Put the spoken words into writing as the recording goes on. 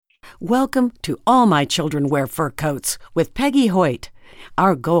Welcome to All My Children Wear Fur Coats with Peggy Hoyt.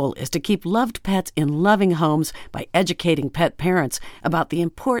 Our goal is to keep loved pets in loving homes by educating pet parents about the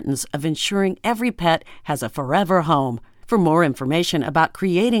importance of ensuring every pet has a forever home. For more information about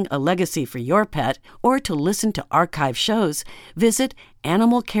creating a legacy for your pet or to listen to archive shows, visit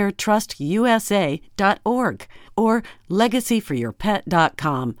animalcaretrustusa.org or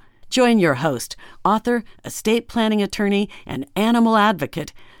legacyforyourpet.com. Join your host, author, estate planning attorney, and animal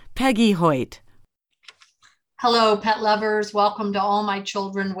advocate, Peggy Hoyt. Hello, pet lovers. Welcome to All My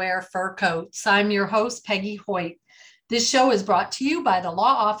Children Wear Fur Coats. I'm your host, Peggy Hoyt. This show is brought to you by the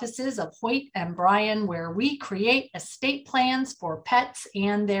law offices of Hoyt and Bryan, where we create estate plans for pets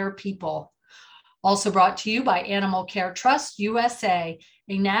and their people. Also brought to you by Animal Care Trust USA,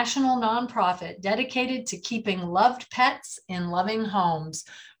 a national nonprofit dedicated to keeping loved pets in loving homes.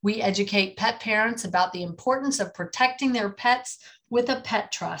 We educate pet parents about the importance of protecting their pets with a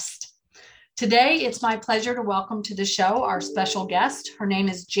pet trust. Today, it's my pleasure to welcome to the show our special guest. Her name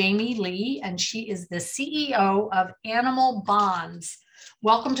is Jamie Lee, and she is the CEO of Animal Bonds.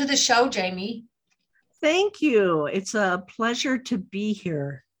 Welcome to the show, Jamie. Thank you. It's a pleasure to be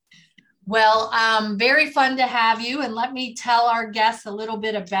here. Well, very fun to have you. And let me tell our guests a little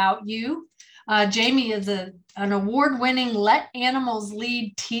bit about you. Jamie is an award-winning Let Animals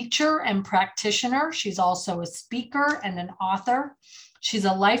Lead teacher and practitioner. She's also a speaker and an author. She's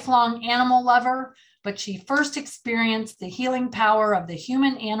a lifelong animal lover, but she first experienced the healing power of the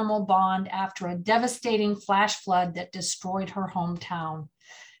human-animal bond after a devastating flash flood that destroyed her hometown.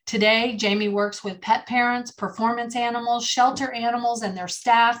 Today, Jamie works with pet parents, performance animals, shelter animals and their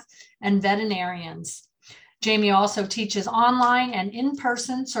staff, and veterinarians. Jamie also teaches online and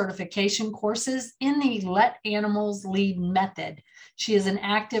in-person certification courses in the Let Animals Lead method. She is an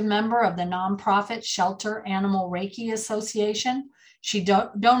active member of the nonprofit Shelter Animal Reiki Association. She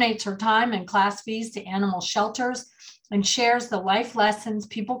donates her time and class fees to animal shelters and shares the life lessons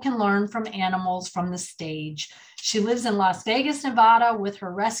people can learn from animals from the stage. She lives in Las Vegas, Nevada with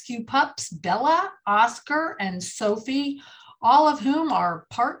her rescue pups, Bella, Oscar, and Sophie, all of whom are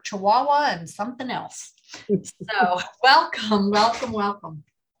part Chihuahua and something else. So welcome.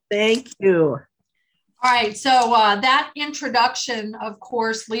 Thank you. All right, so that introduction, of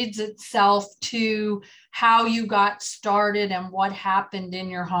course, leads itself to how you got started and what happened in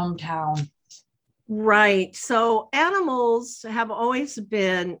your hometown. Right. So animals have always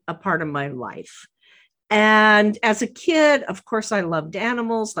been a part of my life. And as a kid, of course, I loved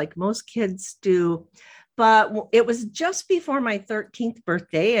animals like most kids do. But it was just before my 13th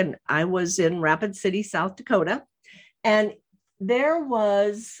birthday, and I was in Rapid City, South Dakota. And there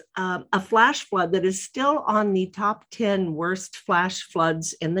was a flash flood that is still on the top 10 worst flash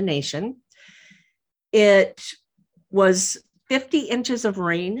floods in the nation. It was 50 inches of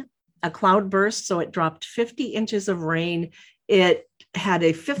rain, a cloud burst, so it dropped 50 inches of rain. It had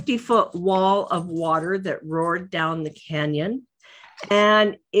a 50-foot wall of water that roared down the canyon,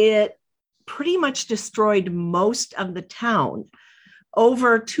 and it pretty much destroyed most of the town.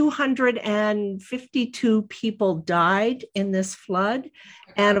 Over 252 people died in this flood.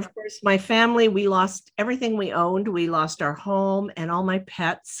 And of course, my family, we lost everything we owned. We lost our home and all my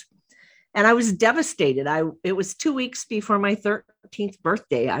pets. And I was devastated. It was 2 weeks before my 13th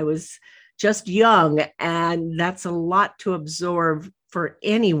birthday. I was just young, and that's a lot to absorb for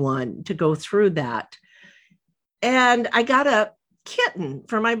anyone to go through that. And I got a kitten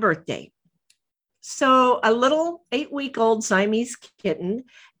for my birthday. So a little 8-week-old Siamese kitten,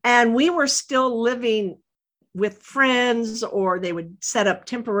 and we were still living with friends, or they would set up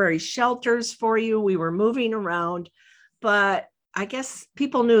temporary shelters for you. We were moving around, but I guess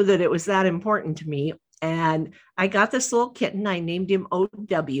people knew that it was that important to me. And I got this little kitten. I named him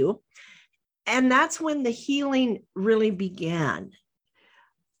OW. And that's when the healing really began.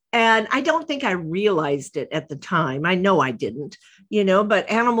 And I don't think I realized it at the time. I know I didn't,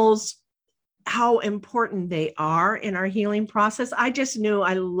 but animals, how important they are in our healing process. I just knew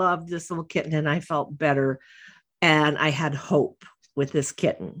I loved this little kitten and I felt better, and I had hope with this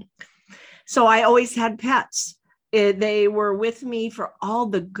kitten. So I always had pets. They were with me for all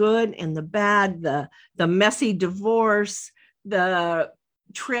the good and the bad, the messy divorce, the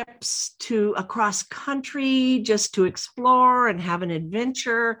trips to across country just to explore and have an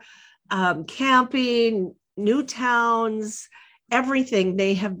adventure, camping, new towns, everything.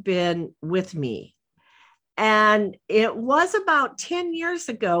 They have been with me. And it was about 10 years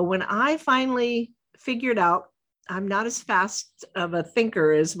ago when I finally figured out, I'm not as fast of a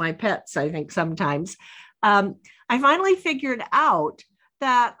thinker as my pets, I think sometimes. I finally figured out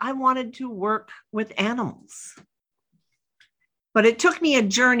that I wanted to work with animals. but it took me a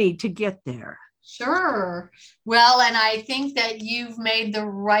journey to get there. Sure. Well, and I think that you've made the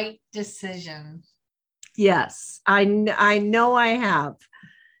right decision. Yes, I know I have.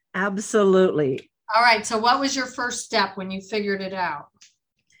 Absolutely. All right. So what was your first step when you figured it out?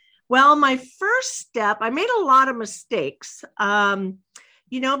 Well, my first step, I made a lot of mistakes,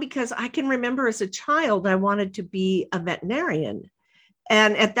 because I can remember as a child, I wanted to be a veterinarian.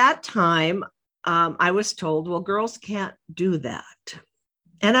 And at that time, I was told, well, girls can't do that.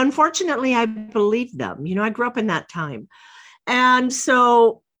 And unfortunately, I believed them. I grew up in that time. And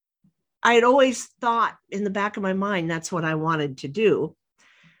so I had always thought in the back of my mind, that's what I wanted to do.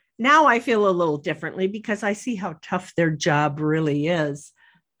 Now I feel a little differently because I see how tough their job really is.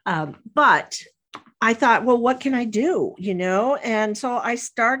 But I thought, well, what can I do? And so I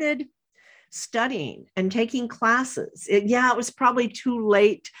started studying and taking classes. It was probably too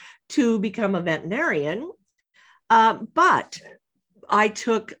late to become a veterinarian. But I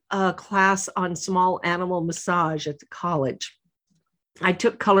took a class on small animal massage at the college. I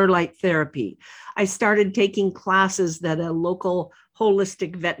took color light therapy. I started taking classes that a local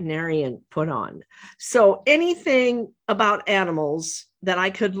holistic veterinarian put on. So anything about animals that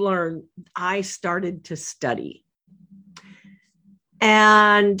I could learn, I started to study.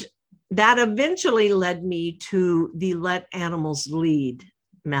 And that eventually led me to the Let Animals Lead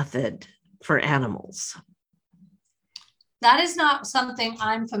method for animals. That is not something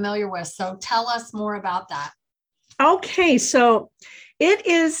I'm familiar with. So tell us more about that. Okay, so it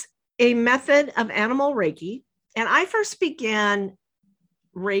is a method of animal Reiki. And I first began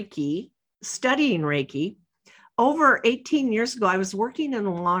studying Reiki, over 18 years ago. I was working in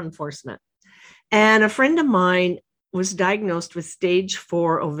law enforcement, and a friend of mine was diagnosed with stage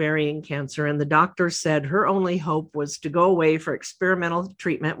 4 ovarian cancer. And the doctor said her only hope was to go away for experimental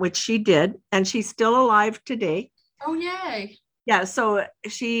treatment, which she did. And she's still alive today. Oh, yay. Yeah. So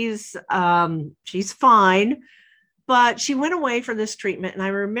she's fine, but she went away for this treatment. And I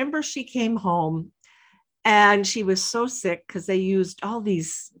remember she came home and she was so sick because they used all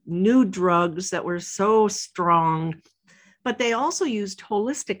these new drugs that were so strong, but they also used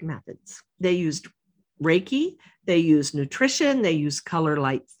holistic methods. They used Reiki, they used nutrition, they used color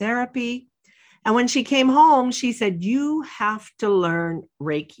light therapy. And when she came home, she said, you have to learn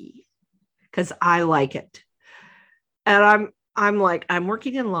Reiki because I like it. And I'm like, I'm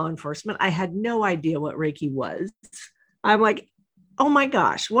working in law enforcement. I had no idea what Reiki was. I'm like, oh my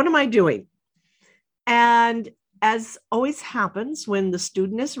gosh, what am I doing? And as always happens, when the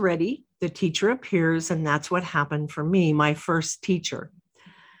student is ready, the teacher appears. And that's what happened for me, my first teacher.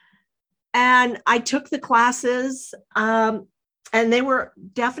 And I took the classes, and they were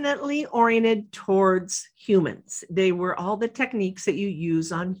definitely oriented towards humans. They were all the techniques that you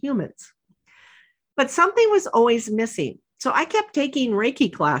use on humans. But something was always missing. So I kept taking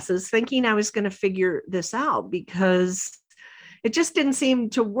Reiki classes thinking I was going to figure this out because it just didn't seem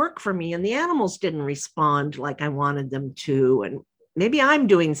to work for me. And the animals didn't respond like I wanted them to. And maybe I'm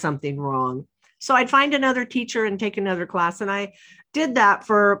doing something wrong. So I'd find another teacher and take another class. And I did that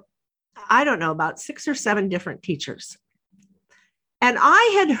for, I don't know, about 6 or 7 different teachers. And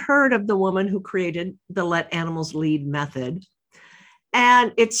I had heard of the woman who created the Let Animals Lead method.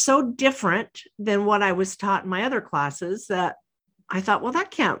 And it's so different than what I was taught in my other classes that I thought, well,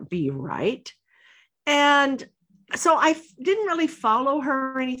 that can't be right. And so I didn't really follow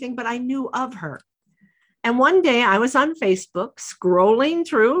her or anything, but I knew of her. And one day I was on Facebook scrolling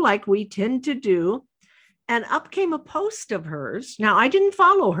through like we tend to do, and up came a post of hers. Now, I didn't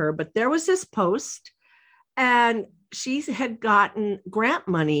follow her, but there was this post, and she had gotten grant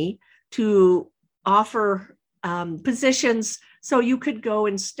money to offer positions so you could go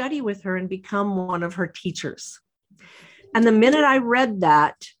and study with her and become one of her teachers. And the minute I read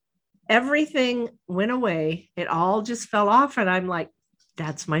that, everything went away. It all just fell off. And I'm like,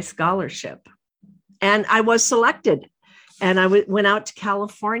 that's my scholarship. And I was selected. And I went out to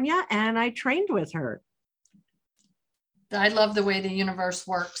California and I trained with her. I love the way the universe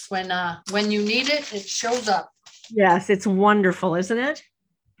works. When you need it, it shows up. Yes, it's wonderful, isn't it?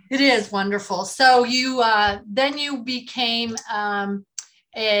 It is wonderful. So you then you became an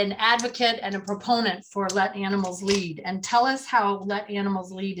advocate and a proponent for Let Animals Lead. And tell us how Let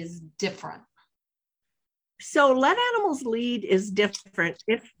Animals Lead is different. So Let Animals Lead is different.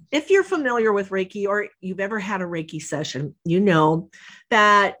 If you're familiar with Reiki or you've ever had a Reiki session, you know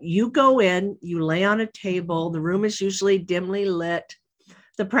that you go in, you lay on a table, the room is usually dimly lit.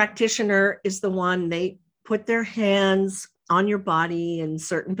 The practitioner is the one, they put their hands on your body in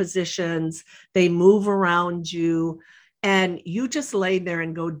certain positions, they move around you, and you just lay there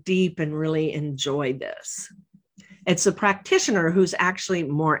and go deep and really enjoy this. It's a practitioner who's actually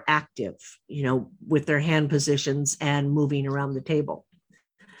more active, with their hand positions and moving around the table.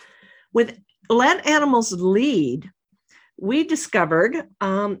 With Let Animals Lead, we discovered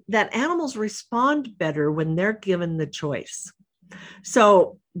that animals respond better when they're given the choice.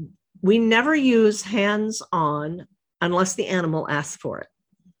 So we never use hands-on unless the animal asks for it.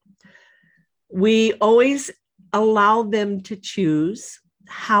 We always allow them to choose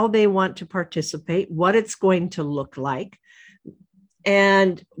how they want to participate, what it's going to look like.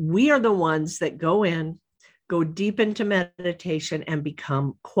 And we are the ones that go deep into meditation and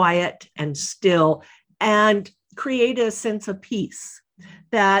become quiet and still and create a sense of peace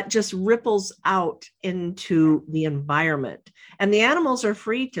that just ripples out into the environment. And the animals are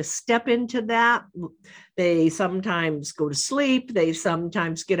free to step into that. They sometimes go to sleep. They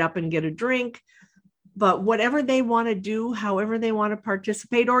sometimes get up and get a drink. But whatever they want to do, however they want to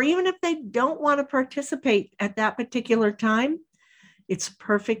participate, or even if they don't want to participate at that particular time, it's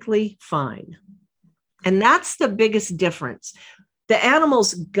perfectly fine. And that's the biggest difference. The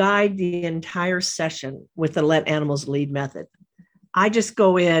animals guide the entire session with the Let Animals Lead method. I just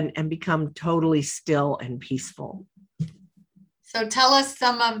go in and become totally still and peaceful. So tell us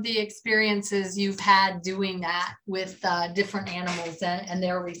some of the experiences you've had doing that with different animals and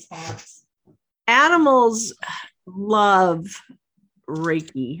their response. Animals love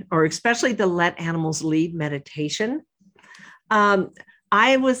Reiki, or especially the Let Animals Lead meditation.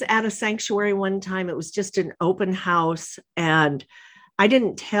 I was at a sanctuary one time. It was just an open house, and I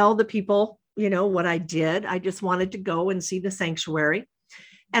didn't tell the people, what I did. I just wanted to go and see the sanctuary.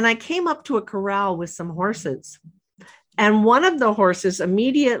 And I came up to a corral with some horses. And one of the horses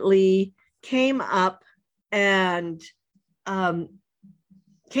immediately came up to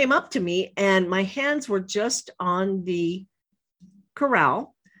me, and my hands were just on the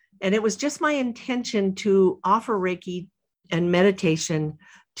corral. And it was just my intention to offer Reiki and meditation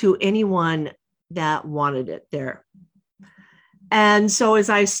to anyone that wanted it there. And so as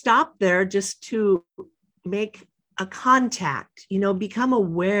I stopped there just to make a contact, become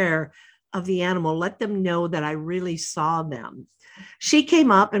aware of the animal, let them know that I really saw them. She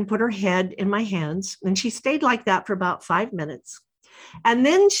came up and put her head in my hands, and she stayed like that for about 5 minutes. And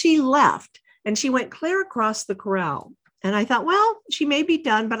then she left and she went clear across the corral. And I thought, well, she may be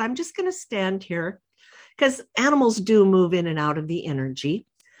done, but I'm just going to stand here because animals do move in and out of the energy.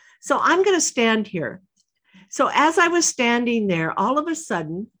 So I'm going to stand here. So as I was standing there, all of a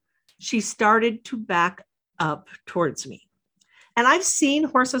sudden, she started to back up towards me. And I've seen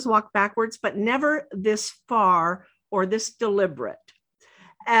horses walk backwards, but never this far or this deliberate.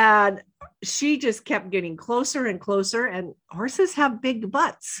 And she just kept getting closer and closer, and horses have big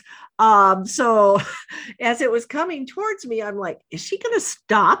butts. So as it was coming towards me, I'm like, is she going to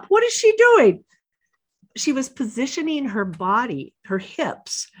stop? What is she doing? She was positioning her body, her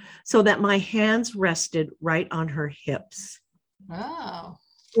hips, so that my hands rested right on her hips. Oh.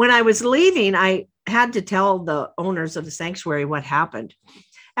 When I was leaving, I had to tell the owners of the sanctuary what happened.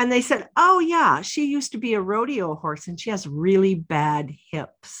 And they said, oh, yeah, she used to be a rodeo horse and she has really bad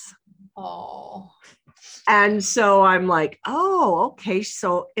hips. Oh. And so I'm like, oh, okay.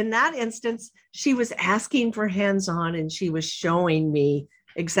 So in that instance, she was asking for hands-on and she was showing me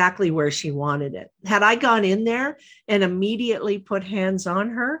exactly where she wanted it. Had I gone in there and immediately put hands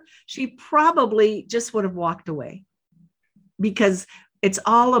on her, she probably just would have walked away, because it's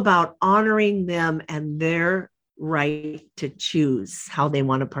all about honoring them and their right to choose how they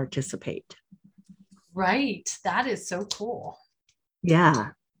want to participate. Right. That is so cool. Yeah.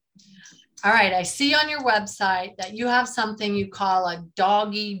 All right. I see on your website that you have something you call a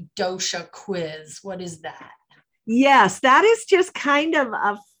doggy dosha quiz. What is that? Yes, that is just kind of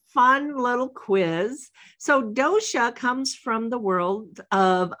a fun little quiz. So dosha comes from the world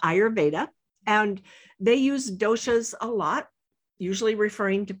of Ayurveda, and they use doshas a lot, usually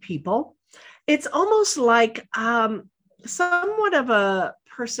referring to people. It's almost like somewhat of a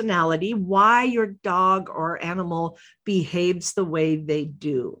personality, why your dog or animal behaves the way they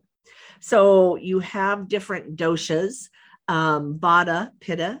do. So you have different doshas, Vata,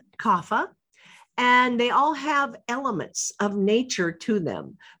 Pitta, Kapha, and they all have elements of nature to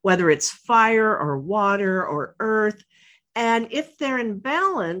them, whether it's fire or water or earth. And if they're in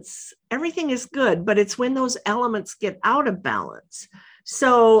balance, everything is good, but it's when those elements get out of balance.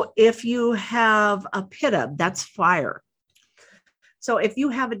 So if you have a Pitta, that's fire. So if you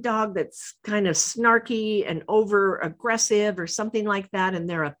have a dog that's kind of snarky and over aggressive or something like that, and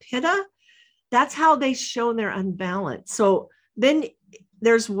they're a Pitta, that's how they show they're unbalanced. So then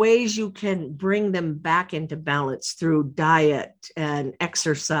there's ways you can bring them back into balance through diet and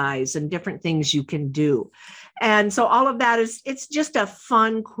exercise and different things you can do. And so all of that it's just a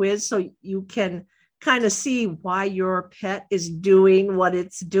fun quiz. So you can kind of see why your pet is doing what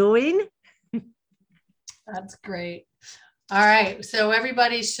it's doing. That's great. All right. So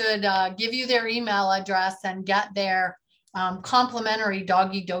everybody should give you their email address and get their complimentary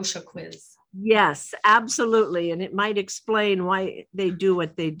doggy dosha quiz. Yes, absolutely. And it might explain why they do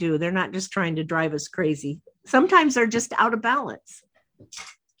what they do. They're not just trying to drive us crazy. Sometimes they're just out of balance.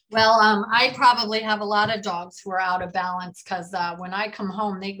 Well, I probably have a lot of dogs who are out of balance because when I come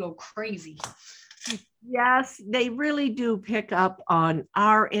home, they go crazy. Yes, they really do pick up on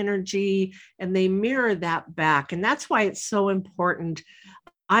our energy and they mirror that back. And that's why it's so important.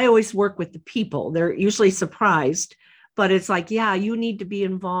 I always work with the people. They're usually surprised, but it's like, yeah, you need to be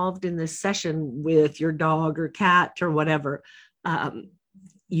involved in this session with your dog or cat or whatever.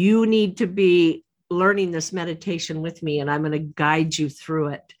 You need to be learning this meditation with me, and I'm going to guide you through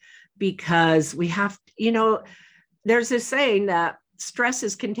it, because we have, there's this saying that stress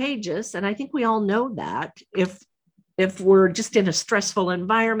is contagious. And I think we all know that if we're just in a stressful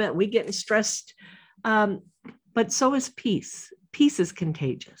environment, we get stressed. But so is peace. Peace is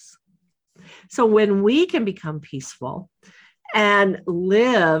contagious. So when we can become peaceful and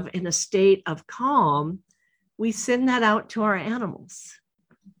live in a state of calm, we send that out to our animals.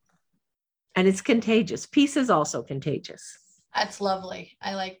 And it's contagious. Peace is also contagious. That's lovely.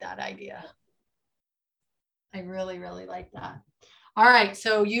 I like that idea. I really, really like that. All right.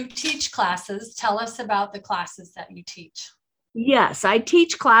 So you teach classes. Tell us about the classes that you teach. Yes, I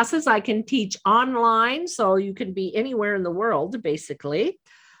teach classes. I can teach online. So you can be anywhere in the world, basically,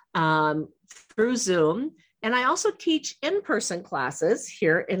 through Zoom. And I also teach in-person classes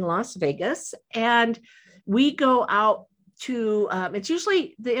here in Las Vegas. And we go out to, it's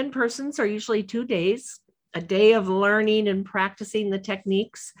usually, the in-persons are usually 2 days, a day of learning and practicing the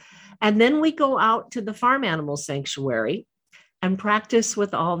techniques. And then we go out to the farm animal sanctuary and practice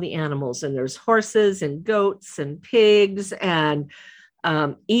with all the animals. And there's horses and goats and pigs and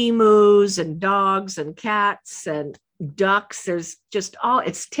emus and dogs and cats and ducks. There's just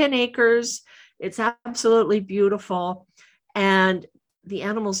it's 10 acres. It's absolutely beautiful. And the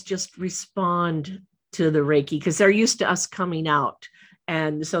animals just respond to the Reiki because they're used to us coming out.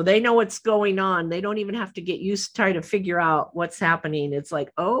 And so they know what's going on. They don't even have to get used to trying to figure out what's happening. It's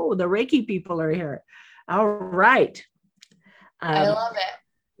like, oh, the Reiki people are here. All right. I love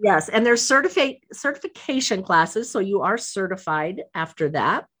it. Yes. And there's certification classes. So you are certified after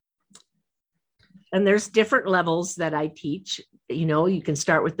that. And there's different levels that I teach. You can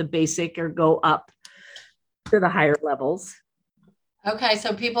start with the basic or go up to the higher levels. Okay.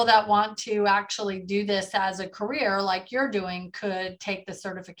 So people that want to actually do this as a career like you're doing could take the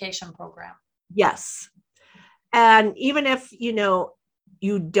certification program. Yes. And even if,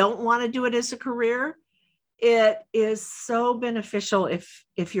 you don't want to do it as a career, it is so beneficial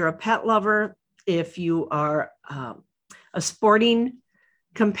if you're a pet lover, if you are a sporting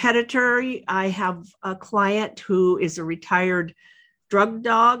competitor. I have a client who is a retired drug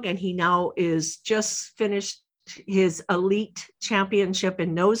dog, and he now is just finished his elite championship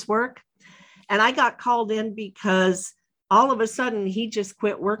in nose work. And I got called in because all of a sudden he just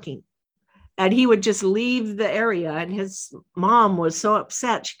quit working. And he would just leave the area, and his mom was so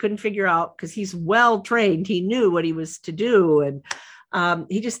upset. She couldn't figure out, because he's well trained. He knew what he was to do, and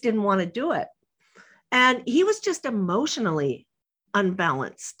he just didn't want to do it. And he was just emotionally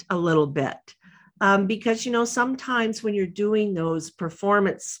unbalanced a little bit, because, sometimes when you're doing those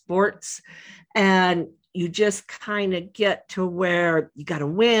performance sports and you just kind of get to where you got to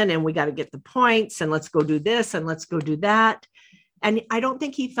win and we got to get the points and let's go do this and let's go do that. And I don't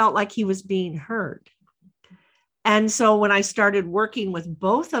think he felt like he was being heard. And so when I started working with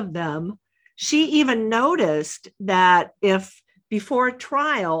both of them, she even noticed that before a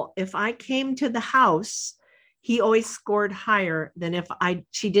trial, if I came to the house, he always scored higher than if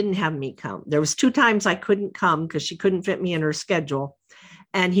she didn't have me come. There was 2 times I couldn't come because she couldn't fit me in her schedule.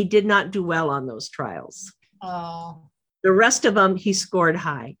 And he did not do well on those trials. Oh. The rest of them, he scored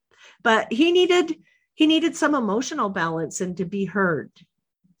high. But he needed some emotional balance and to be heard.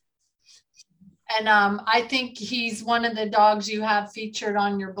 And I think he's one of the dogs you have featured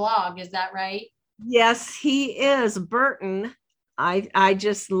on your blog. Is that right? Yes, he is. Burton. I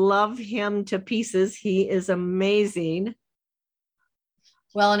just love him to pieces. He is amazing.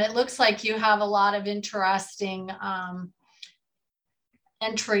 Well, and it looks like you have a lot of interesting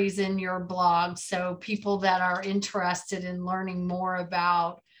entries in your blog. So people that are interested in learning more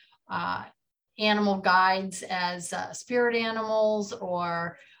about animal guides as spirit animals,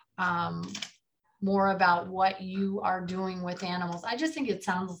 or more about what you are doing with animals. I just think it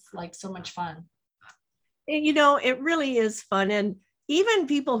sounds like so much fun. it really is fun. And even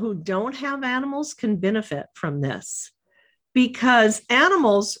people who don't have animals can benefit from this because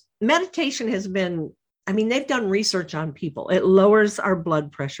meditation has been, they've done research on people. It lowers our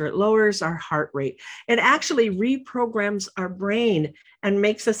blood pressure. It lowers our heart rate. It actually reprograms our brain and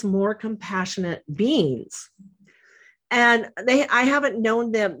makes us more compassionate beings. And I haven't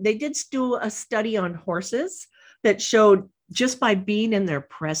known them. They did do a study on horses that showed just by being in their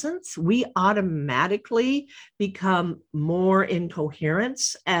presence, we automatically become more in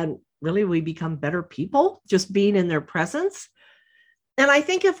coherence, and really we become better people just being in their presence. And I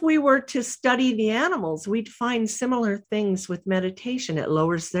think if we were to study the animals, we'd find similar things with meditation. It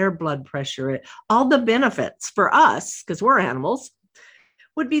lowers their blood pressure. All the benefits for us, because we're animals,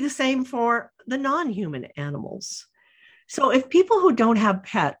 would be the same for the non-human animals. So if people who don't have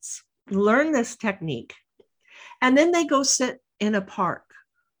pets learn this technique, and then they go sit in a park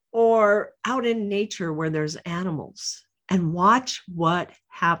or out in nature where there's animals and watch what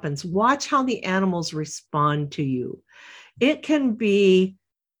happens. Watch how the animals respond to you. It can be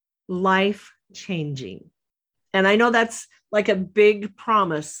life-changing. And I know that's like a big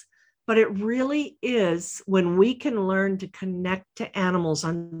promise, but it really is when we can learn to connect to animals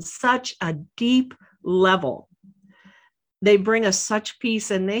on such a deep level. They bring us such peace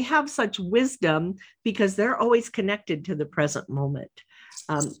and they have such wisdom because they're always connected to the present moment.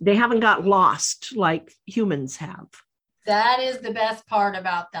 They haven't got lost like humans have. That is the best part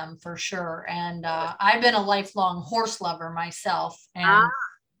about them for sure. And I've been a lifelong horse lover myself and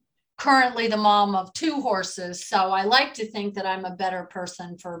currently the mom of 2 horses. So I like to think that I'm a better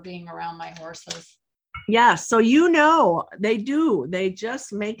person for being around my horses. Yeah. So, they do. They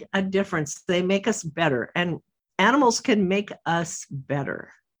just make a difference. They make us better. And animals can make us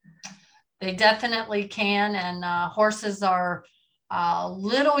better. They definitely can. And horses are a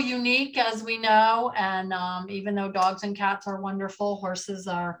little unique, as we know. And even though dogs and cats are wonderful, horses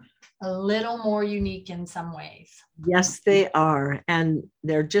are a little more unique in some ways. Yes, they are. And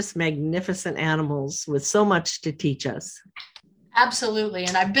they're just magnificent animals with so much to teach us. Absolutely.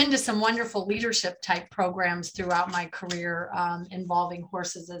 And I've been to some wonderful leadership type programs throughout my career involving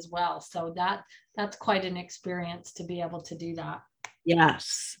horses as well. So that's quite an experience to be able to do that.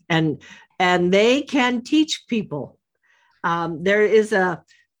 Yes. And they can teach people. There is a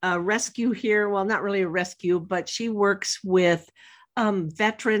rescue here. Well, not really a rescue, but she works with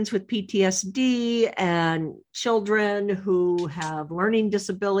veterans with PTSD and children who have learning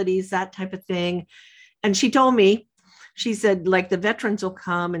disabilities, that type of thing. And she told me, she said, like the veterans will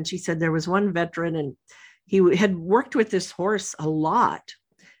come. And she said there was one veteran and he had worked with this horse a lot.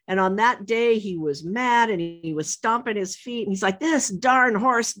 And on that day, he was mad and he was stomping his feet. And he's like, this darn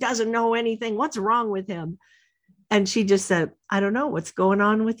horse doesn't know anything. What's wrong with him? And she just said, I don't know what's going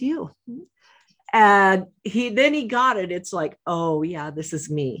on with you. And he got it. It's like, oh yeah, this is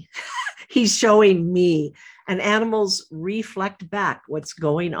me. He's showing me. And animals reflect back what's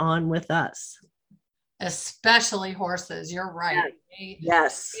going on with us. Especially horses. You're right.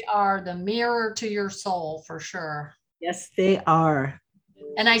 Yes. They are the mirror to your soul for sure. Yes, they are.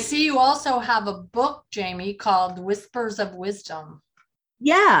 And I see you also have a book, Jamie, called Whispers of Wisdom.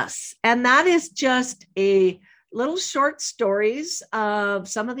 Yes. And that is just a little short stories of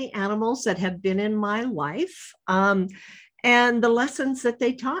some of the animals that have been in my life and the lessons that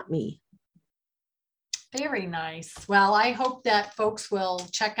they taught me. Very nice. Well, I hope that folks will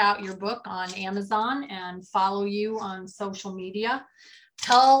check out your book on Amazon and follow you on social media.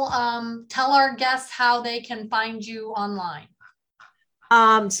 Tell our guests how they can find you online.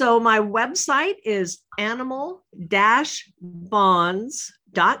 So my website is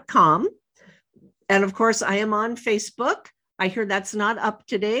animal-bonds.com. And of course, I am on Facebook. I hear that's not up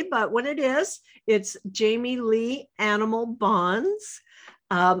today, but when it is, it's Jamie Lee Animal Bonds.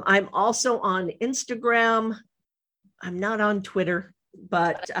 I'm also on Instagram. I'm not on Twitter,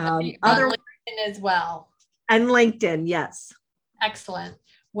 but other LinkedIn as well. And LinkedIn, yes. Excellent.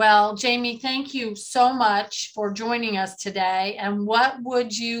 Well, Jamie, thank you so much for joining us today. And what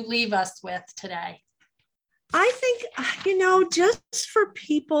would you leave us with today? I think, just for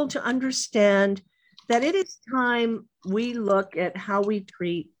people to understand that it is time we look at how we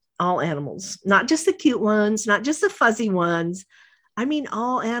treat all animals, not just the cute ones, not just the fuzzy ones. I mean,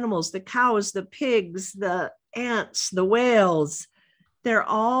 all animals, the cows, the pigs, the ants, the whales, they're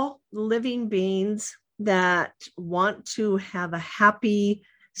all living beings that want to have a happy,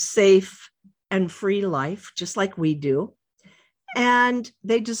 safe, and free life, just like we do. And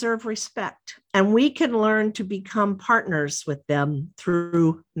they deserve respect. And we can learn to become partners with them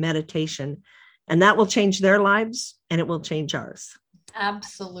through meditation. And that will change their lives and it will change ours.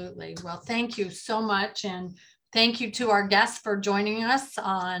 Absolutely. Well, thank you so much. And thank you to our guests for joining us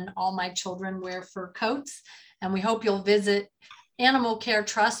on All My Children Wear Fur Coats. And we hope you'll visit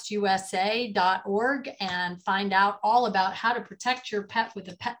animalcaretrustusa.org and find out all about how to protect your pet with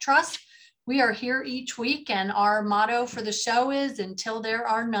a pet trust. We are here each week, and our motto for the show is, until there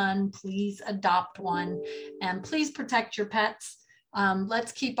are none, please adopt one. And please protect your pets.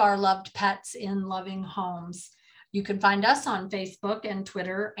 Let's keep our loved pets in loving homes. You can find us on Facebook and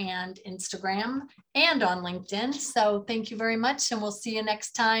Twitter and Instagram and on LinkedIn. So thank you very much, and we'll see you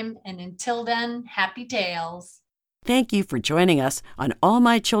next time. And until then, happy tails. Thank you for joining us on All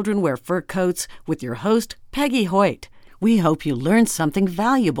My Children Wear Fur Coats with your host, Peggy Hoyt. We hope you learned something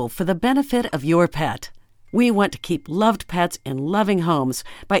valuable for the benefit of your pet. We want to keep loved pets in loving homes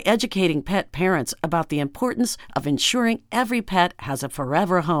by educating pet parents about the importance of ensuring every pet has a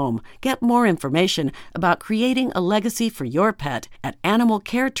forever home. Get more information about creating a legacy for your pet at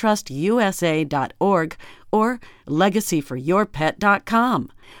animalcaretrustusa.org or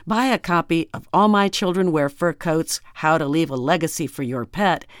legacyforyourpet.com. Buy a copy of All My Children Wear Fur Coats, How to Leave a Legacy for Your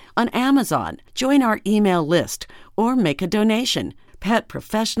Pet on Amazon. Join our email list or make a donation. Pet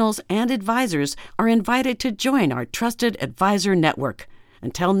professionals and advisors are invited to join our Trusted Advisor Network.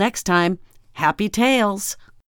 Until next time, happy tails!